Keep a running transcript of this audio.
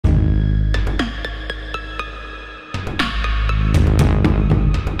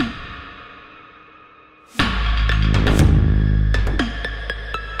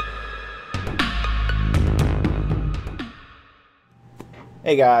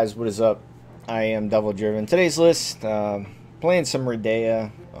Hey guys, what is up? I am DevilDriven. Today's list, playing some Redea.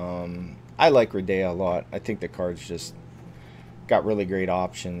 I like Redea a lot. I think the card's just got really great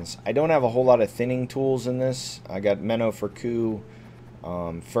options. I don't have a whole lot of thinning tools in this. I got Menno for Coup,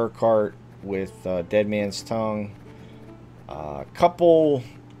 Fur Cart with Dead Man's Tongue, a couple,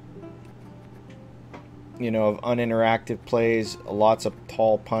 of uninteractive plays, lots of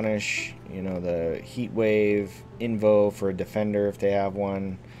tall punish, the Heat Wave, Invo for a defender if they have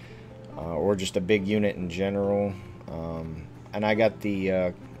one, or just a big unit in general. And I got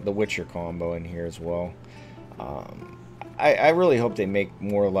the Witcher combo in here as well. I really hope they make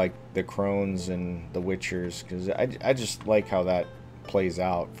more like the Crones and the Witchers, because I just like how that plays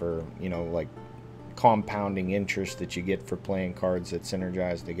out for, like compounding interest that you get for playing cards that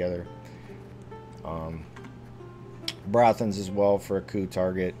synergize together. Brathens as well for a Coup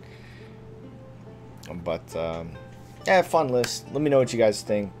target. But yeah, fun list. Let me know what you guys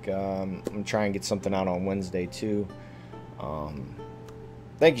think. I'm gonna try and get something out on Wednesday too.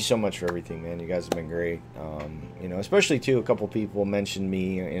 Thank you so much for everything, man. You guys have been great. Especially too, a couple people mentioned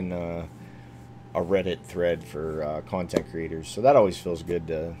me in a Reddit thread for content creators, so that always feels good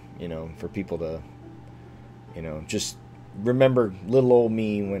to, for people to, just remember little old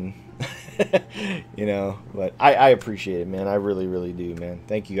me when but I appreciate it, man. I really, really do, man.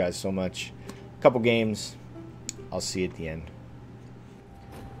 Thank you guys so much. Couple games, I'll see you at the end.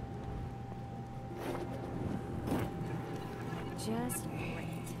 Just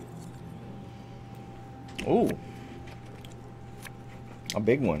great. Ooh, a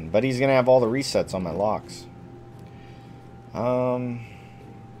big one, but he's gonna have all the resets on my locks. I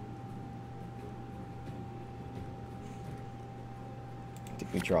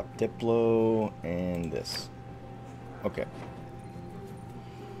think we drop Diplo and this. Okay.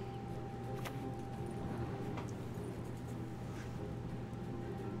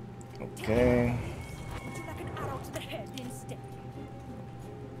 Okay. Like an arrow to the head instead.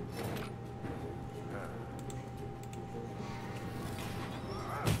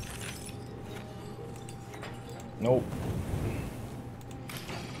 Nope.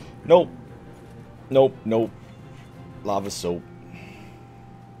 Nope. Nope. Nope. Lava soap.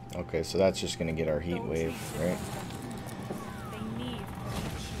 Okay, so that's just gonna get our heat wave, right?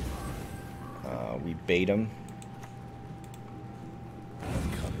 We bait him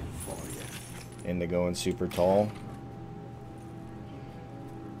into going super tall.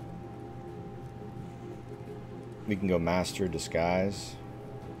 We can go master disguise.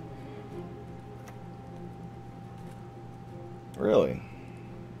 Really?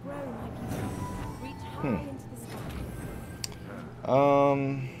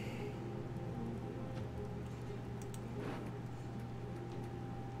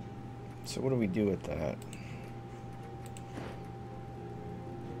 So what do we do with that?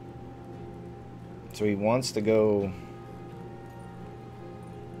 So he wants to go.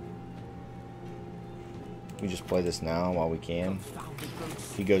 We just play this now while we can.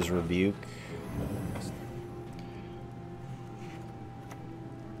 He goes rebuke.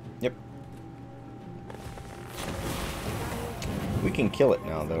 Yep. We can kill it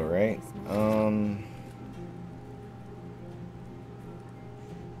now though, right?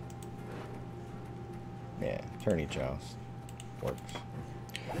 Yeah, tourney joust. Works.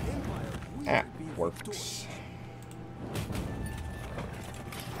 That works.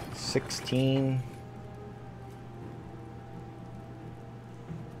 16.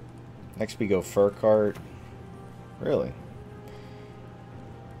 Next we go Fur Cart. Really?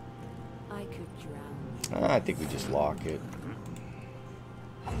 I could drown. I think we just lock it.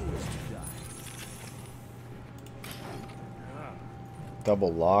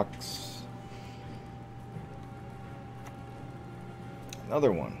 Double locks.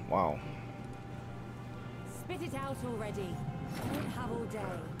 Another one. Wow. Spit it out already. I don't have all day.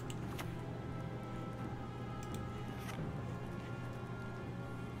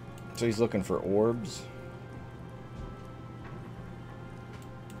 So he's looking for orbs.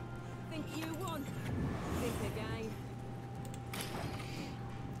 Think you won? Think again.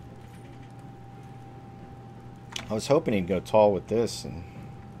 I was hoping he'd go tall with this and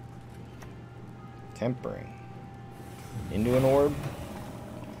tempering into an orb.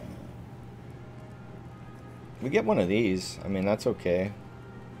 We get one of these. I mean, that's okay.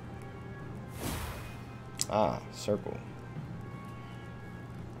 Ah, circle.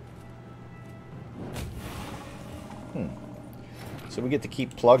 So we get to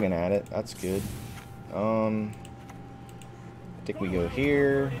keep plugging at it. That's good. I think we go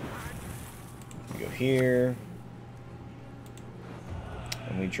here. We go here.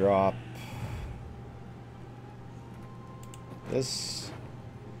 And we drop this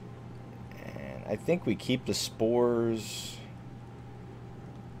I think we keep the spores.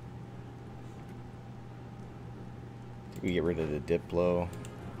 We get rid of the Diplo.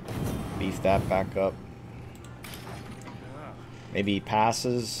 Beef that back up. Maybe he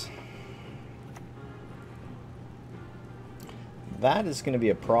passes. That is going to be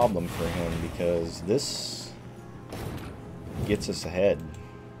a problem for him because this gets us ahead.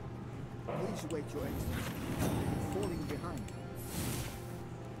 Please wait your exit. Falling behind.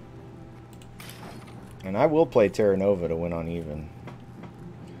 And I will play Terra Nova to win on even.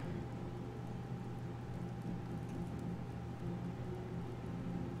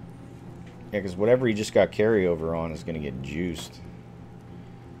 Yeah, because whatever he just got carryover on is going to get juiced.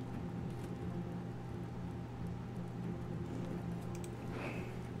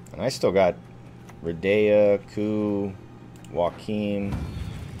 And I still got Redea, Coup, Joachim.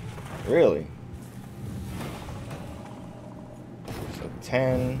 Really? So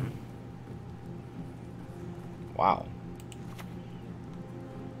 10. Wow.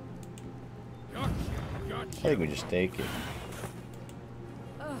 I think we just take it.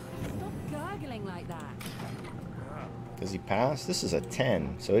 Ugh, stop gargling like that. Does he pass? This is a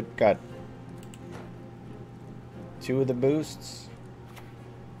 10, so it got 2 of the boosts.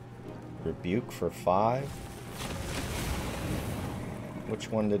 Rebuke for 5. Which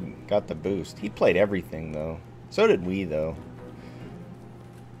one got the boost? He played everything though. So did we though.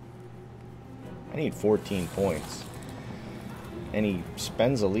 I need 14 points. And he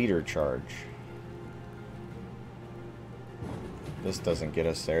spends a leader charge. This doesn't get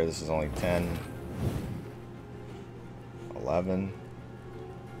us there. This is only 10. 11.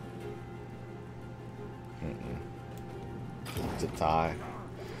 It's a tie.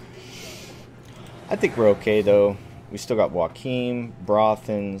 I think we're okay though. We still got Joachim,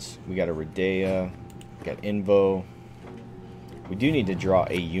 Brothens, we got a Redea, we got Invo. We do need to draw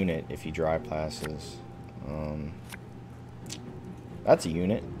a unit if he dry passes. That's a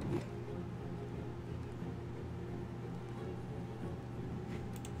unit.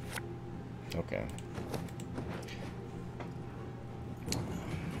 Okay.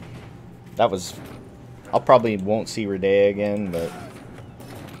 That was... I'll probably won't see Redea again, but...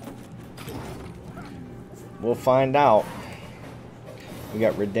 we'll find out. We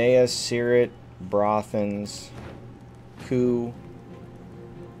got Redea, Sirit, Brothens, Coup.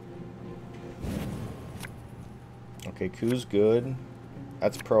 Okay, Coup's good.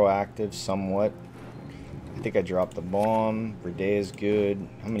 That's proactive somewhat. I think I dropped the bomb. Redea's good.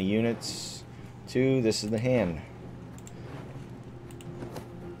 How many units? 2. This is the hand.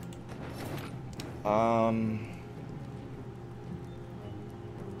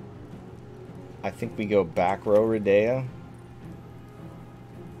 I think we go back row Redea.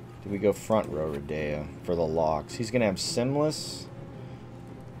 Do we go front row Redea for the locks? He's going to have Simless.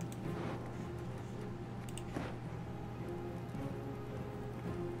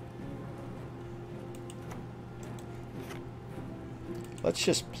 Let's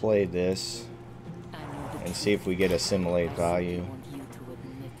just play this and see if we get assimilate value.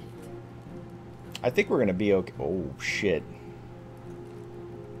 I think we're going to be okay. Oh, shit.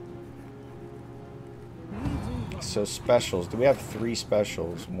 So specials. Do we have 3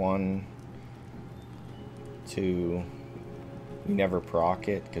 specials? 1, 2. We never proc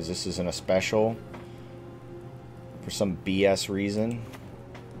it because this isn't a special for some BS reason.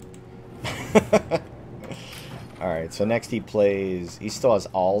 Alright, so next he plays... he still has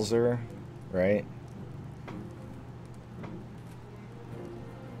Alzer, right?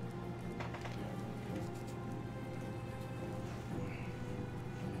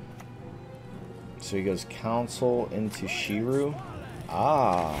 So he goes Council into Shiru.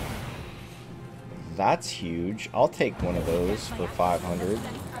 Ah. That's huge. I'll take one of those for 500.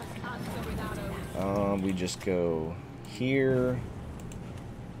 We just go here.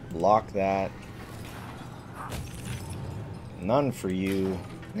 Lock that. None for you.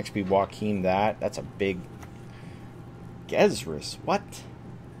 Next we Joachim that. That's a big... Gezris. What?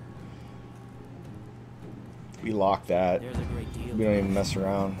 We lock that. We don't even mess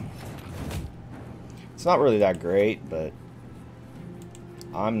around. It's not really that great, but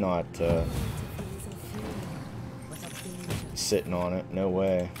I'm not sitting on it. No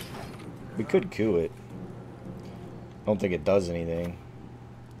way. We could coup it. Don't think it does anything.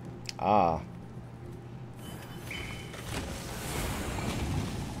 Ah.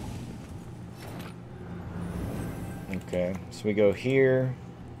 Okay, so we go here.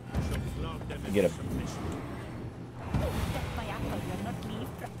 We get a...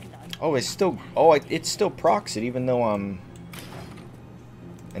 oh, it's still... oh, it still procs it even though I'm...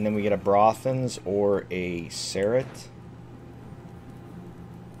 and then we get a Brothens or a Sirit.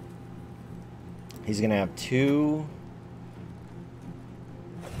 He's going to have 2.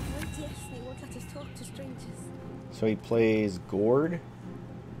 Oh yes, they won't let us talk to strangers. So he plays Gord.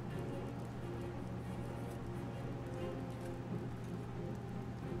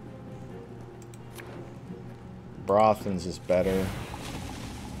 Brothen's is better.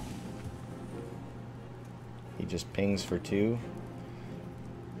 He just pings for 2.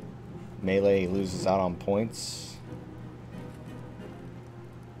 Melee, he loses out on points.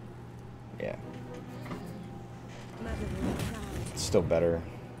 Yeah. It's still better.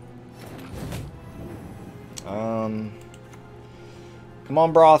 Come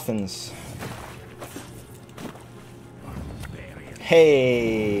on, Brothens.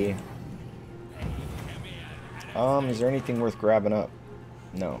 Hey. Is there anything worth grabbing up?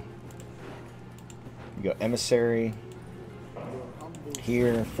 No. We go Emissary.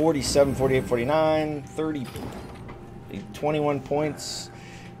 Here, 47, 48, 49, 30, 21 points.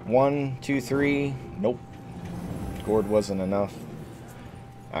 1, 2, 3. Nope. Gord wasn't enough.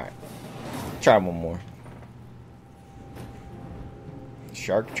 Alright. Try one more.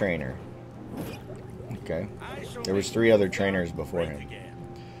 Shark Trainer. Okay. There was 3 other trainers before him.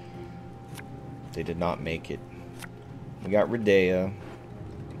 They did not make it. We got Redea.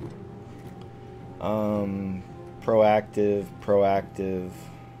 Proactive.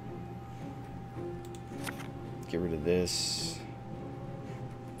 Get rid of this.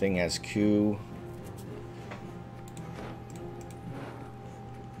 Thing has Coup.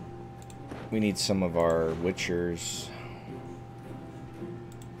 We need some of our Witchers.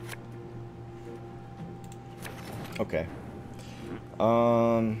 Okay.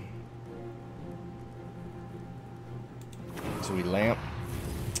 So we Lamp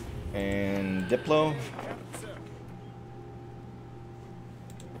and Diplo.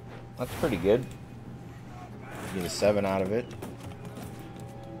 That's pretty good. Get a 7 out of it.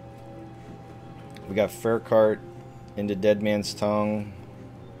 We got Faircart into Dead Man's Tongue.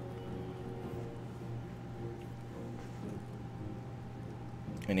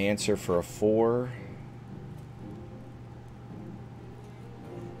 An answer for a 4.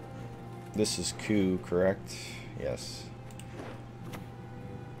 This is Coup, correct? Yes.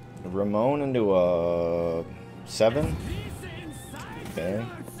 Ramon into a 7. Okay.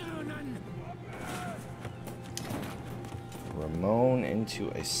 Ramon into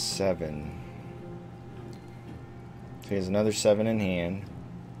a 7. So he has another 7 in hand.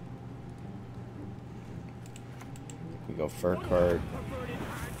 We go Faircart.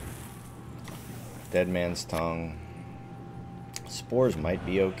 Dead Man's Tongue. Spores might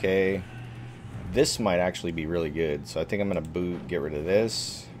be okay. This might actually be really good. So I think I'm going to get rid of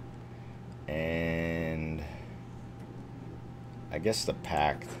this. And I guess the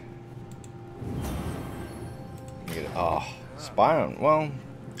Pact. Oh, Spy on. Well,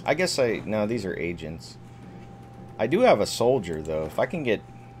 I guess no, these are agents. I do have a soldier though. If I can get.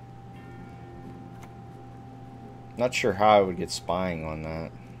 Not sure how I would get spying on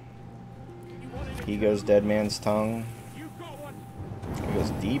that. He goes Dead Man's Tongue. He goes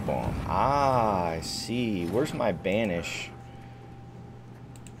D-Bomb. Ah, I see. Where's my Banish?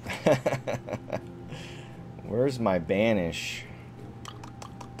 Where's my Banish?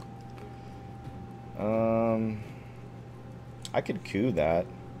 I could Coup that.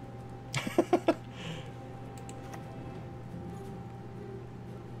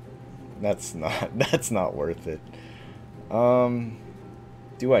 That's not worth it.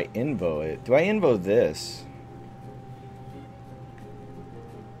 Do I invo it? Do I invo this?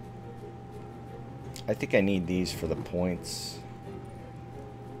 I think I need these for the points.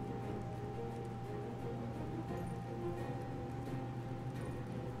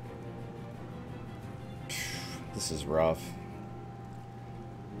 This is rough.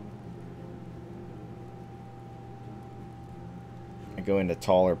 I go into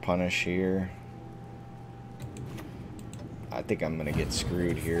taller punish here. I think I'm gonna get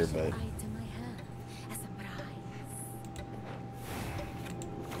screwed here, but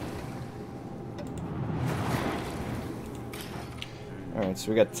alright,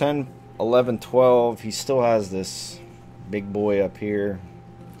 so we got 10, 11, 12. He still has this big boy up here.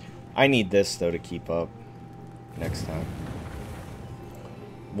 I need this though to keep up next time.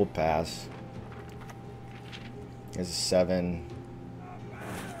 We'll pass. There's a 7.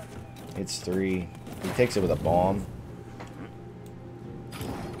 It's 3. He takes it with a bomb.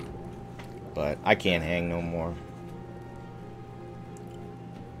 But I can't hang no more.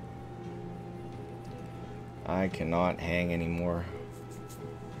 I cannot hang anymore.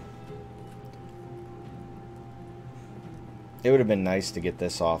 It would have been nice to get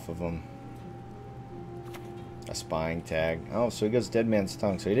this off of him. A spying tag. Oh, so he goes Dead Man's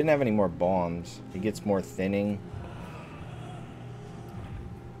Tongue. So he didn't have any more bombs. He gets more thinning.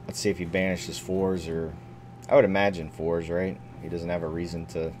 Let's see if he banishes 4s or... I would imagine 4s, right? He doesn't have a reason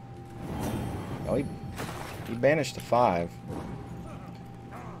to... Oh, he banished a 5.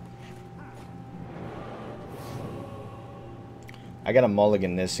 I gotta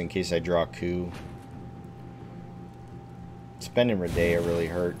mulligan this in case I draw Coup. Spending Redea really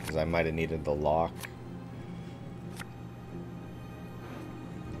hurt because I might have needed the lock.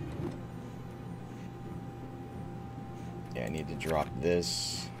 Yeah, I need to drop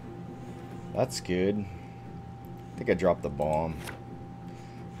this. That's good. I think I dropped the bomb.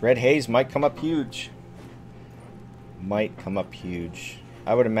 Red Haze might come up huge. Might come up huge.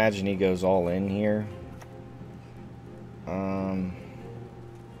 I would imagine he goes all in here.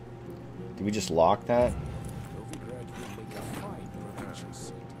 Did we just lock that?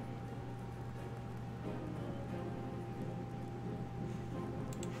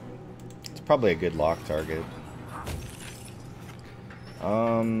 It's probably a good lock target.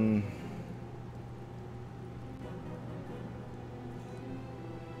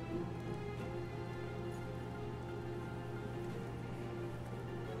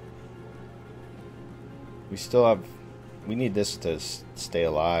 We still have... We need this to stay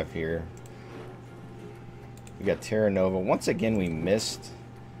alive here. We got Terra Nova. Once again, we missed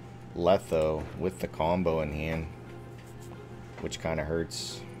Letho with the combo in hand, which kind of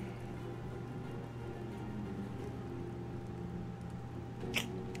hurts. I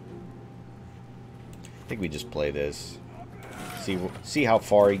think we just play this. See how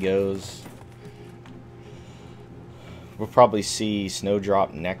far he goes. We'll probably see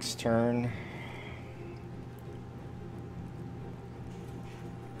Snowdrop next turn.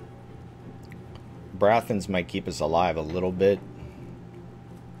 Brathens might keep us alive a little bit.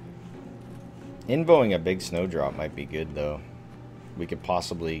 Invoing a big Snowdrop might be good, though. We could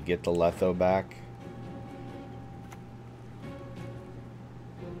possibly get the Letho back.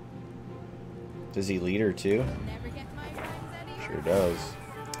 Does he lead her too? Sure does.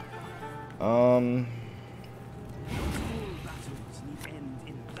 I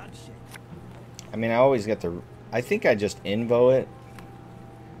mean, I always get the... I think I just invo it.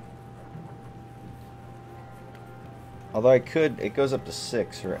 Although I could... It goes up to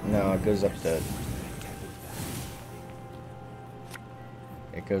 6, right? No, it goes up to...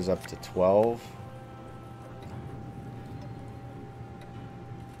 It goes up to 12.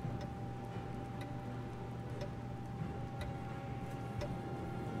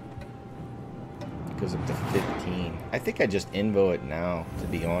 It goes up to 15. I think I just invo it now, to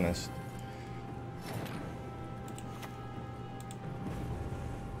be honest.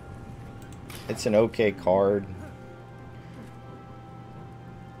 It's an okay card.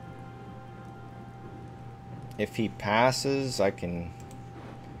 If he passes, I can...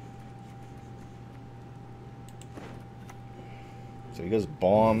 So he goes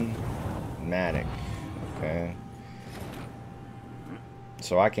Bomb-matic. Okay.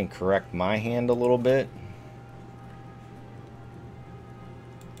 So I can correct my hand a little bit.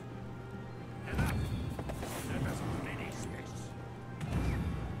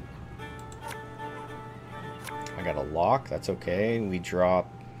 I got a lock. That's okay. We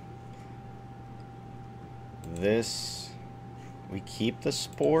drop this. We keep the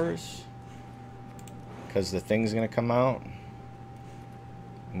spores because the thing's gonna come out.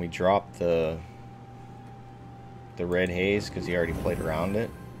 And we drop the red haze because he already played around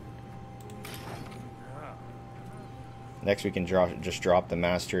it. Next we can just drop the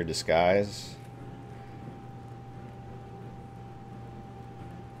Master of Disguise.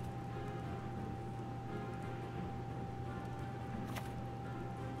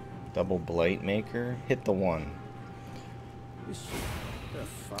 Double Blight Maker. Hit the 1.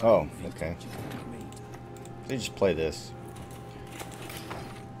 Oh, okay. So you just play this.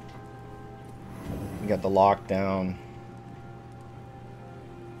 We got the lockdown.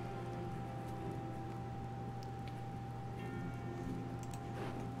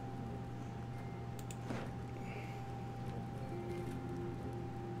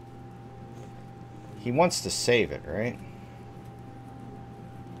 He wants to save it, right?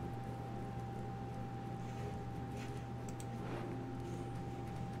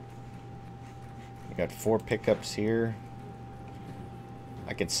 We got 4 pickups here.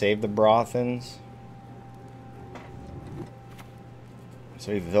 I could save the Brothens.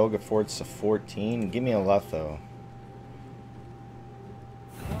 So if Vilgefort's a 14, give me a Letho.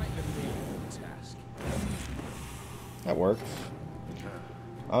 That works.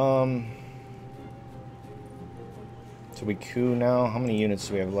 So we coup now. How many units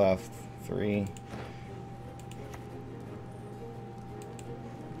do we have left? 3.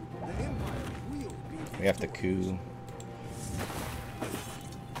 We have to coup.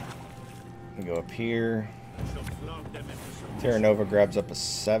 We go up here. Terra Nova grabs up a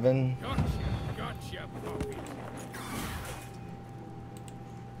 7.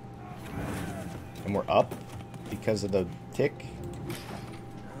 And we're up because of the tick.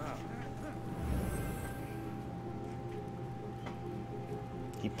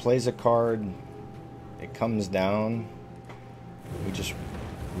 He plays a card. It comes down. We just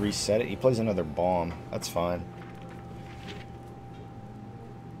reset it. He plays another bomb. That's fine.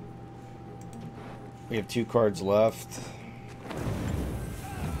 We have 2 cards left.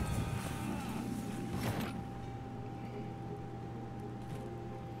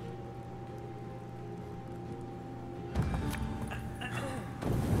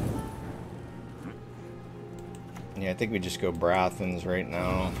 Yeah, I think we just go Brathens right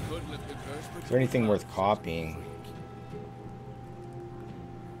now. Is there anything worth copying?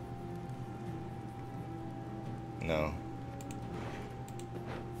 No.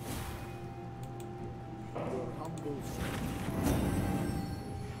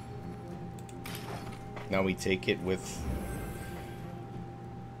 Now we take it with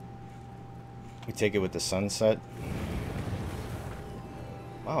the sunset.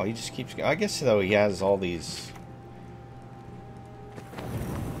 Wow, he just keeps. I guess though he has all these.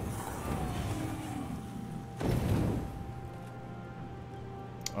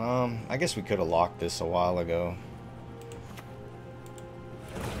 I guess we could have locked this a while ago.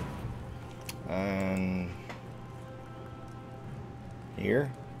 And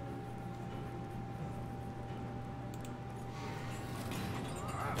here.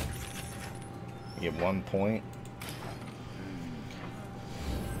 We get 1 point.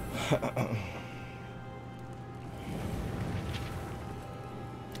 I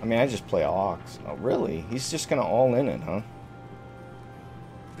mean, I just play Ox. Oh, really? He's just gonna all in it, huh?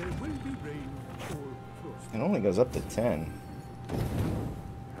 There will be rain or frost. It only goes up to 10.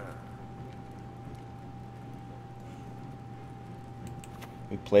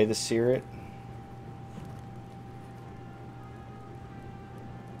 We play the Searit.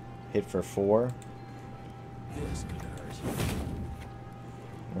 Hit for 4. This could hurt.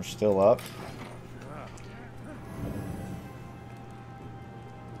 We're still up.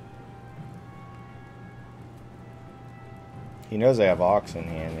 He knows I have Ox in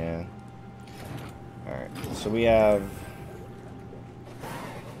hand, yeah. Alright, so we have a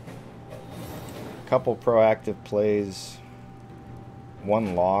couple proactive plays,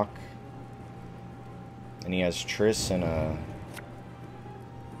 1 lock, and he has Triss and a...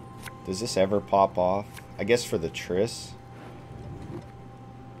 Does this ever pop off? I guess for the Triss.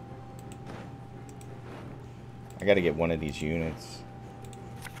 I gotta get one of these units.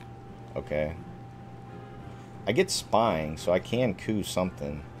 Okay. I get spying, so I can coup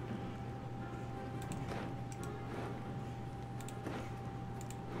something.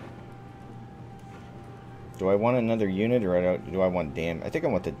 Do I want another unit or do I want damage? I think I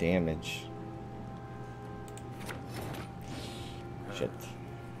want the damage. Shit.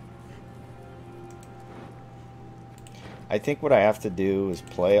 I think what I have to do is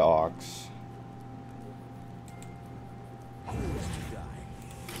play Ox.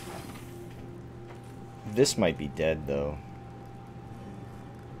 This might be dead though,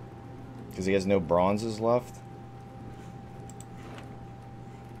 because he has no bronzes left.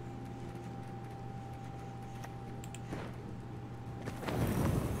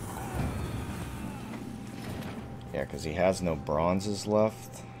 Yeah, because he has no bronzes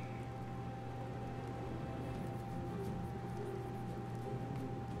left.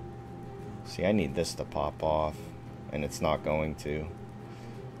 See, I need this to pop off, and it's not going to.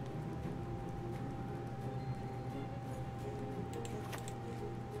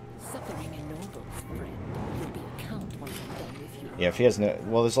 Yeah, if he has no...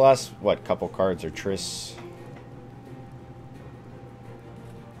 Well, his last, what, couple cards are Triss.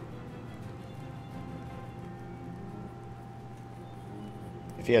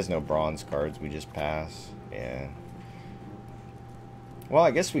 If he has no bronze cards, we just pass. Yeah. Well, I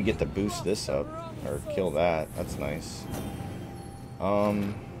guess we get to boost this up. Or kill that. That's nice.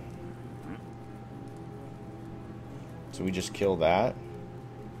 So we just kill that.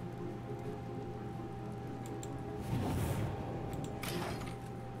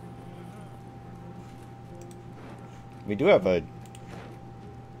 We do have a...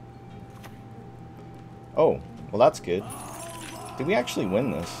 Oh, well that's good. Did we actually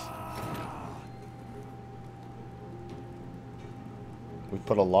win this? We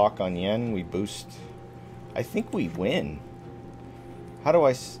put a lock on Yen, we boost... I think we win. How do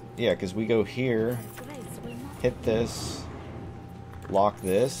I... Yeah, because we go here, hit this, lock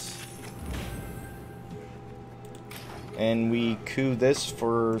this. And we coup this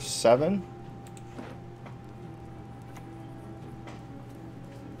for 7.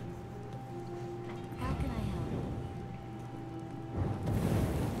 How can I help?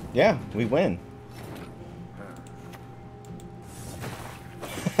 Yeah, we win.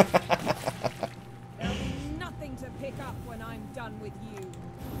 There'll be nothing to pick up when I'm done with you.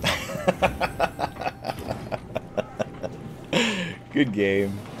 Good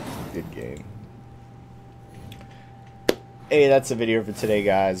game. Good game. Hey, that's the video for today,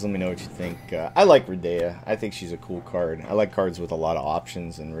 guys. Let me know what you think. I like Redea. I think she's a cool card. I like cards with a lot of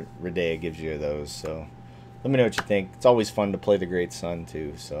options, and Redea gives you those. So let me know what you think. It's always fun to play the Great Sun,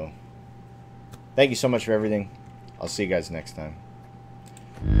 too. So thank you so much for everything. I'll see you guys next time.